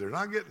bodies. They're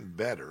not getting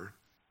better.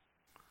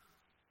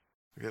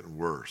 They're getting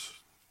worse.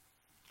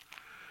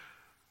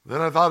 Then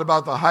I thought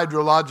about the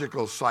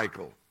hydrological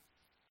cycle.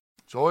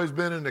 It's always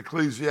been in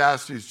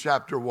Ecclesiastes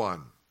chapter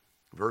 1,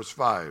 verse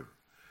 5. It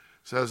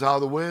says how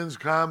the winds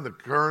come, the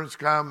currents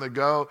come, they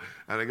go,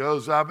 and it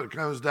goes up, it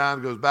comes down,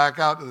 it goes back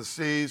out to the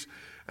seas,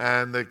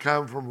 and they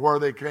come from where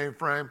they came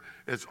from.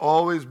 It's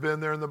always been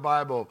there in the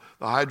Bible,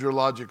 the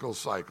hydrological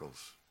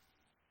cycles.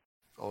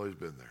 It's always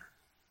been there.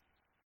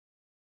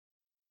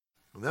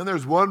 And then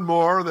there's one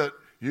more that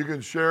you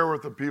can share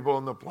with the people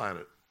on the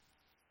planet.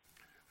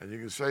 And you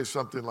can say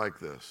something like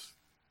this.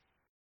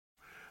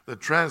 The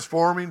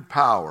transforming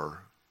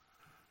power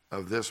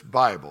of this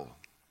Bible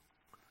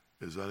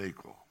is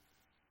unequal.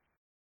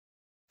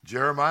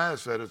 Jeremiah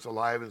said it's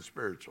alive and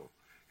spiritual.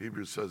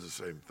 Hebrews says the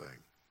same thing.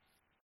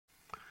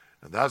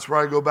 And that's where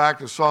I go back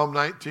to Psalm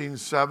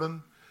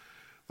 19:7.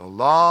 The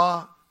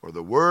law or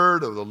the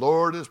word of the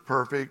Lord is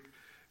perfect.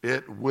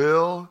 It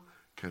will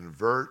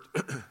convert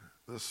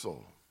the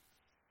soul.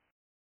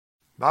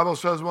 The Bible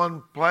says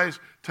one place,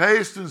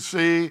 taste and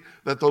see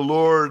that the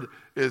Lord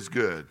is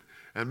good.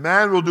 And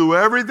man will do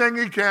everything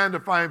he can to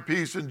find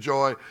peace and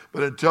joy,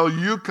 but until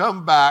you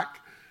come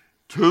back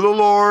to the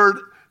Lord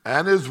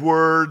and his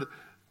word,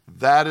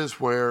 that is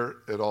where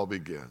it all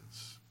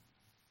begins.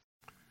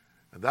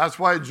 And that's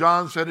why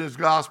John said in his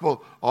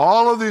gospel,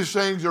 all of these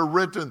things are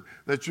written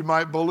that you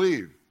might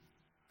believe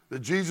that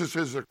Jesus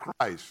is the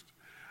Christ.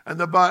 And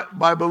that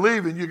by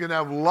believing, you can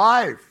have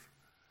life,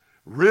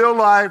 real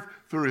life,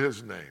 through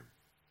his name.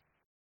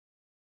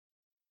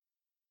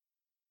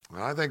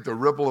 And I think the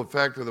ripple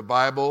effect of the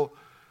Bible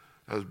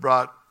has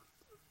brought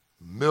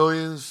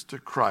millions to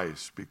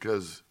Christ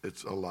because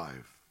it's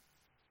alive.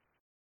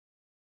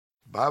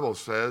 The Bible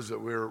says that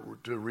we're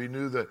to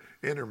renew the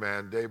inner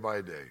man day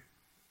by day.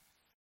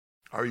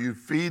 Are you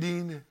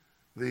feeding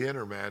the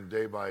inner man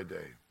day by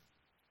day?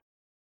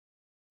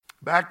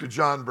 Back to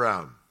John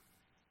Brown.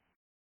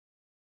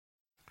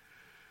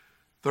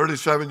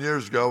 37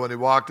 years ago when he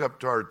walked up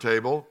to our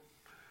table,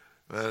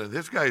 and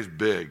this guy's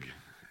big.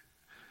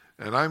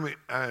 And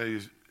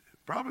he's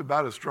probably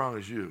about as strong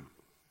as you.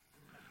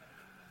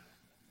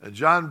 And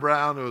John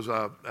Brown was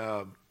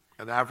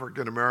an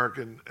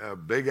African-American,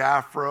 big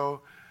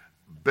afro,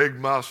 big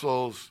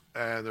muscles,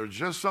 and there's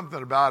just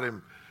something about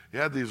him. He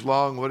had these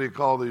long, what do you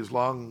call these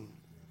long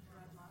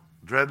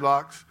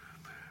dreadlocks?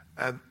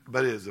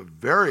 But he's a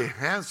very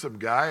handsome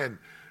guy, and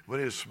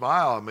when he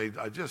smiled,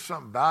 just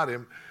something about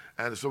him.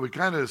 And so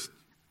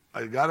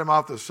I got him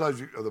off the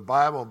subject of the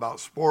Bible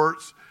about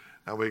sports,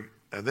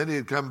 and then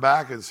he'd come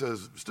back and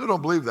says, still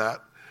don't believe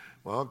that.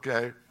 Well,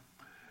 okay.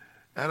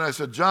 And I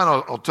said,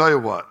 John, I'll tell you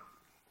what.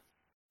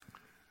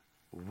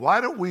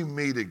 Why don't we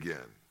meet again?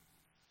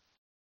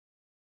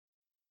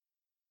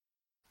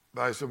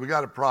 But I said, we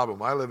got a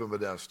problem. I live in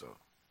Modesto.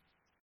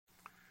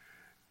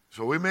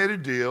 So we made a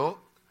deal.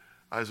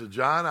 I said,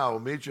 John, I will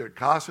meet you at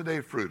Casa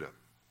de Fruta,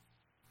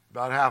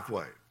 about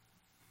halfway.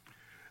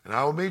 And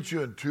I will meet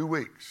you in 2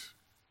 weeks.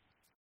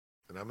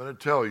 And I'm going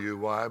to tell you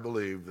why I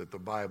believe that the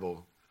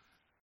Bible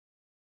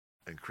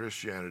and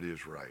Christianity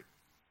is right.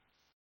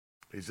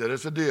 He said,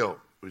 it's a deal.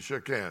 We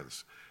shook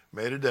hands,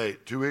 made a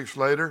date. 2 weeks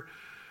later,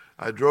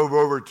 I drove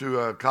over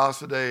to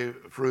Casa de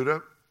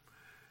Fruta,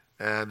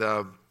 and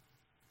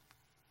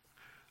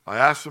I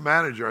asked the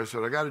manager, I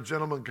said, I got a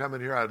gentleman coming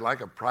here. I'd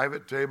like a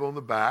private table in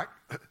the back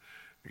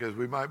because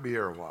we might be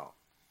here a while.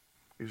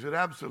 He said,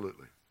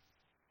 absolutely.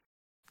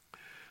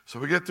 So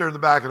we get there in the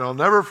back, and I'll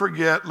never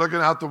forget looking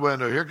out the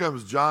window. Here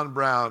comes John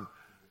Brown,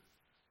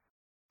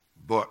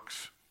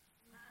 books.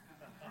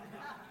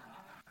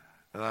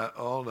 And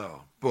oh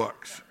no,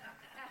 books.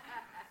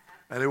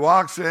 And he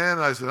walks in, and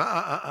I said,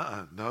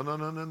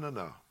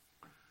 no.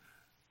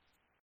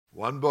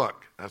 One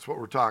book, that's what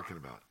we're talking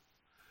about.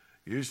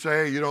 You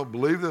say you don't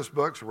believe this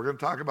book, so we're going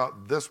to talk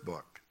about this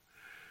book.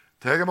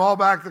 Take them all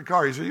back to the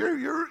car. He said,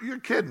 you're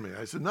kidding me.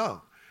 I said,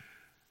 no.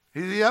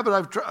 He said, yeah, but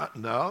I've tried.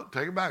 No,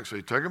 take him back. So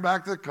he took him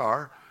back to the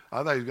car.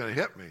 I thought he was going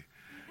to hit me.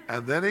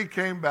 And then he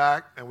came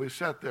back, and we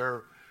sat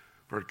there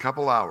for a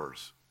couple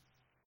hours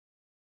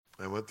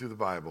and went through the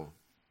Bible.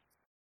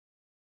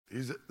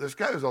 This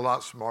guy was a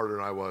lot smarter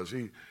than I was.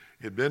 He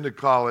had been to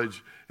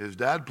college. His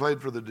dad played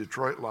for the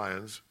Detroit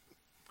Lions,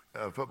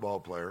 a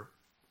football player.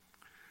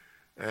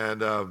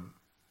 And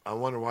I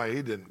wonder why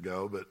he didn't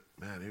go, but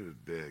man, he was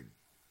big.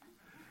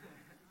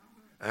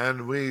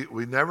 And we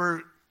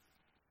never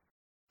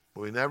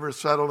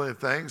settled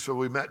anything, so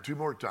we met 2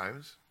 more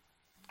times.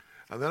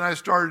 And then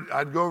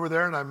I'd go over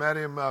there and I met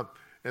him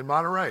in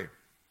Monterey.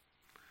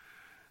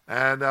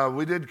 And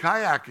we did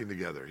kayaking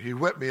together. He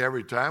whipped me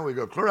every time. We'd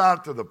go clear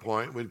out to the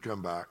point. We'd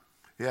come back.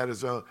 He had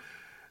his own.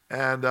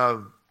 And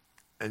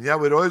yeah,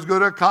 we'd always go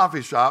to a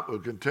coffee shop.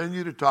 We'd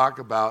continue to talk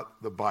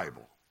about the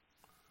Bible.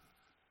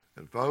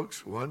 And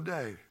folks, one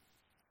day,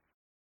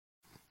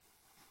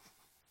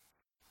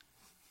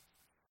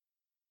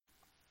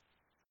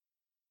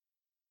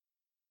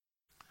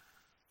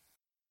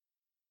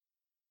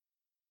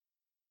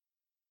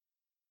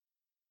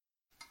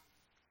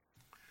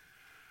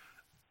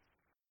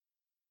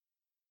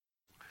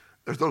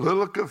 there's a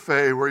little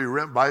cafe where you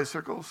rent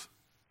bicycles.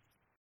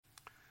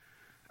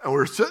 And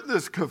we're sitting in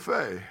this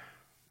cafe.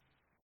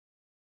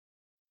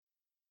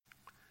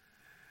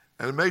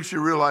 And it makes you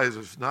realize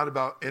it's not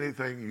about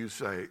anything you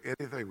say,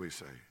 anything we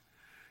say.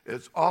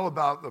 It's all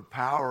about the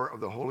power of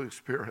the Holy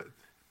Spirit.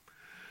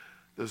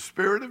 The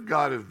Spirit of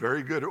God is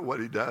very good at what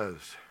he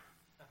does.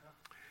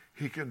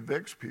 He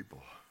convicts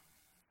people.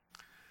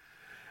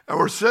 And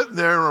we're sitting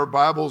there and our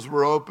Bibles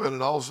were open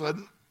and all of a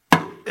sudden,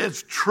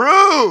 it's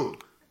true.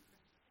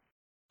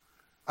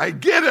 I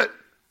get it.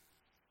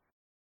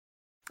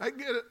 I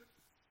get it.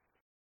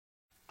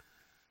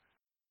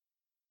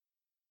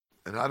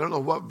 And I don't know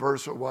what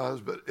verse it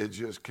was, but it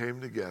just came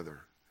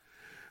together.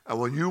 And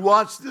when you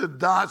watch the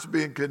dots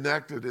being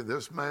connected in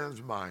this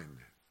man's mind,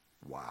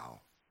 wow.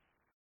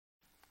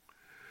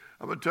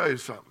 I'm going to tell you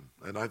something,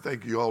 and I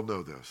think you all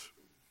know this.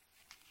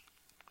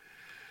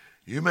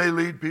 You may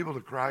lead people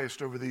to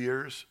Christ over the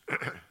years,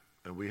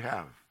 and we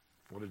have.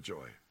 What a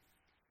joy.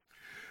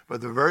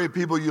 But the very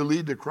people you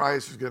lead to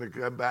Christ is going to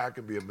come back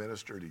and be a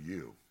minister to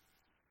you.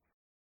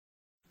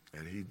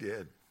 And he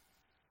did.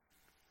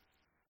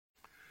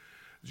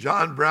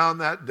 John Brown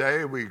that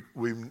day, we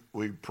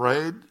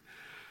prayed.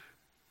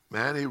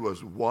 Man, he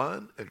was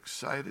one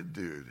excited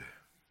dude.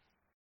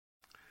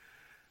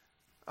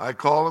 I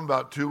called him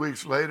about 2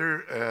 weeks later,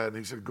 and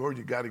he said, Gord,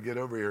 you got to get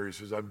over here. He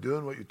says, I'm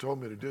doing what you told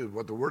me to do,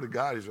 what the Word of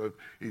God. He said,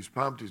 he's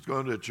pumped. He's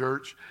going to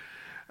church.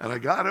 And I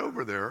got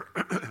over there,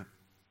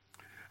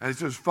 and he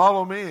says,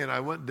 follow me. And I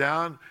went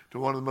down to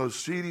one of the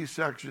most seedy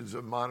sections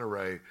of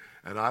Monterey,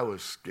 and I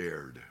was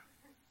scared.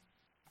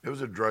 It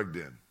was a drug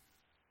den.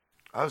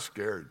 I was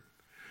scared.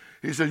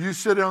 He said, you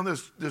sit on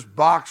this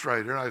box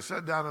right here. And I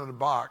sat down on the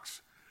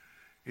box.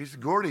 He said,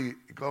 Gordy,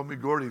 he called me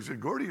Gordy. He said,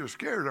 Gordy, you're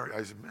scared, aren't you?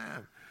 I said,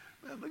 man,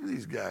 look at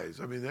these guys.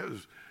 I mean,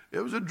 it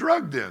was a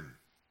drug den.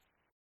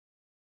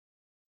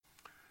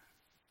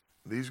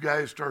 These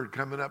guys started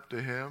coming up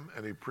to him,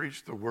 and he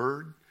preached the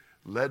word,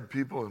 led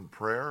people in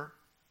prayer.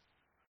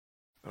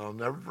 And I'll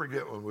never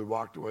forget when we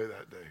walked away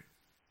that day.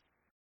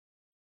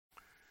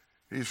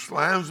 He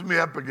slams me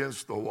up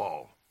against the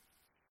wall.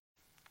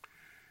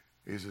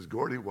 He says,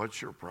 Gordy, what's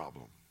your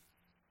problem?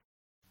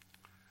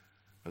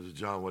 I said,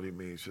 John, what do you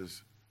mean? He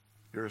says,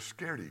 you're a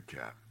scaredy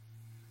cat.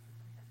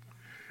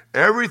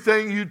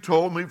 Everything you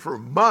told me for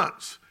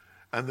months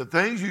and the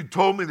things you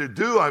told me to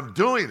do, I'm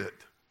doing it.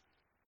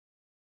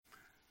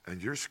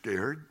 And you're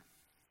scared?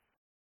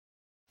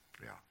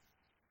 Yeah.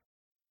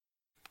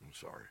 I'm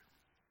sorry.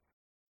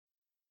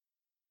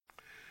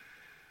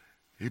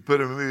 He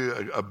put in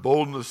me a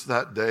boldness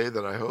that day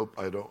that I hope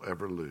I don't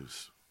ever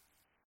lose.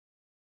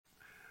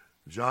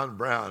 John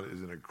Brown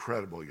is an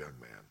incredible young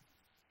man.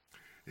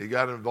 He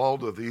got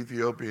involved with the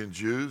Ethiopian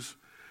Jews,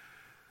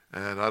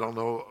 and I don't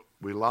know,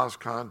 we lost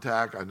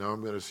contact. I know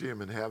I'm going to see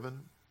him in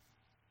heaven.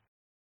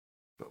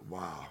 But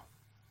wow.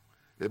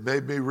 It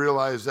made me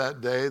realize that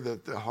day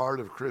that the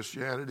heart of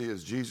Christianity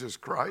is Jesus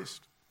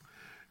Christ,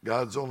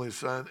 God's only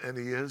Son, and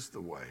he is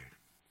the way.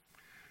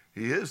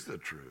 He is the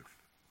truth.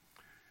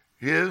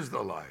 He is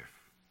the life.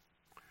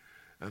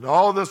 And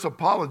all this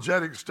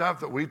apologetic stuff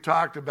that we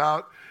talked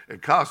about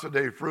at Casa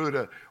de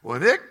Fruta,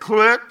 when it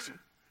clicked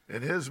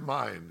in his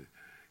mind,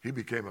 he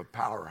became a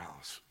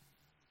powerhouse.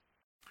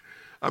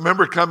 I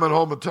remember coming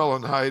home and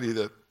telling Heidi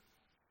that,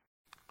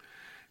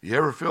 you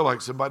ever feel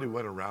like somebody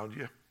went around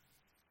you?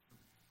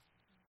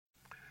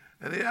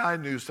 And yeah, I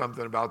knew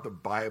something about the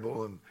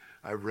Bible, and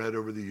I've read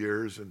over the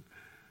years, and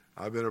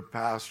I've been a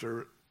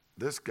pastor.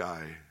 This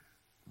guy,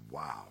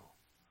 wow.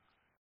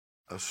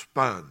 a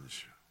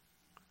sponge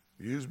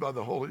used by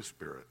the Holy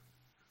Spirit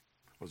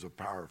was a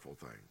powerful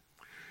thing.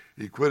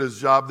 He quit his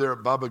job there at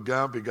Bubba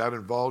Gump. He got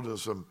involved in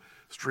some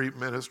street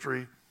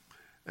ministry.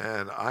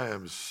 And I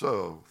am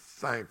so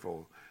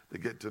thankful to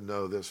get to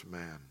know this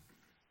man.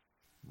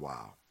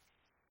 Wow.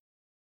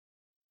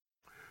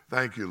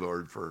 Thank you,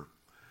 Lord, for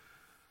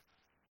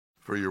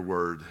your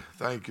word.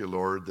 Thank you,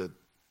 Lord, that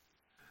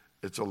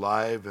it's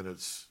alive and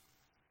it's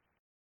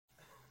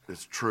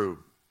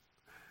true.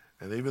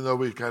 And even though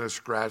we kind of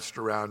scratched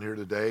around here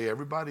today,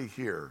 everybody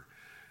here,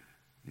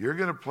 you're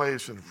going to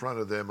place in front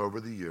of them over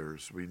the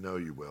years, we know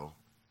you will,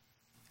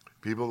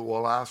 people that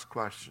will ask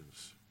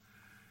questions.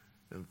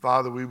 And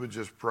Father, we would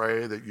just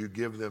pray that you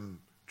give them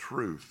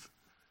truth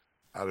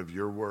out of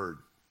your word.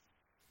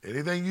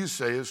 Anything you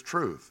say is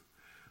truth.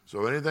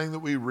 So anything that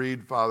we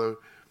read, Father,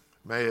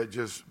 may it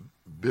just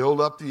build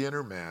up the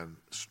inner man,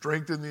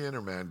 strengthen the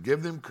inner man,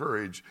 give them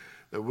courage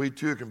that we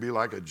too can be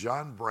like a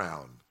John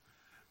Brown.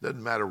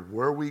 Doesn't matter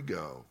where we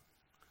go,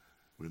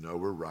 we know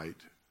we're right.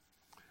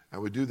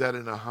 And we do that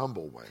in a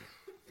humble way.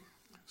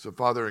 So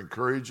Father,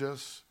 encourage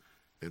us,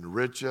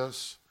 enrich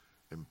us,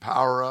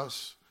 empower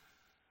us,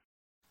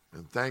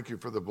 and thank you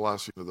for the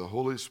blessing of the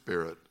Holy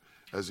Spirit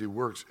as he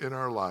works in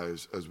our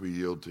lives as we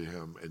yield to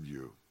him and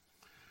you.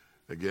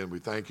 Again, we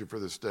thank you for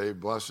this day.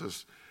 Bless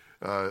us,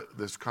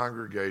 this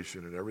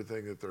congregation and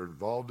everything that they're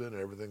involved in,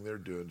 everything they're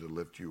doing to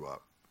lift you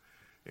up.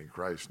 In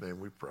Christ's name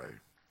we pray.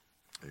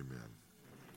 Amen.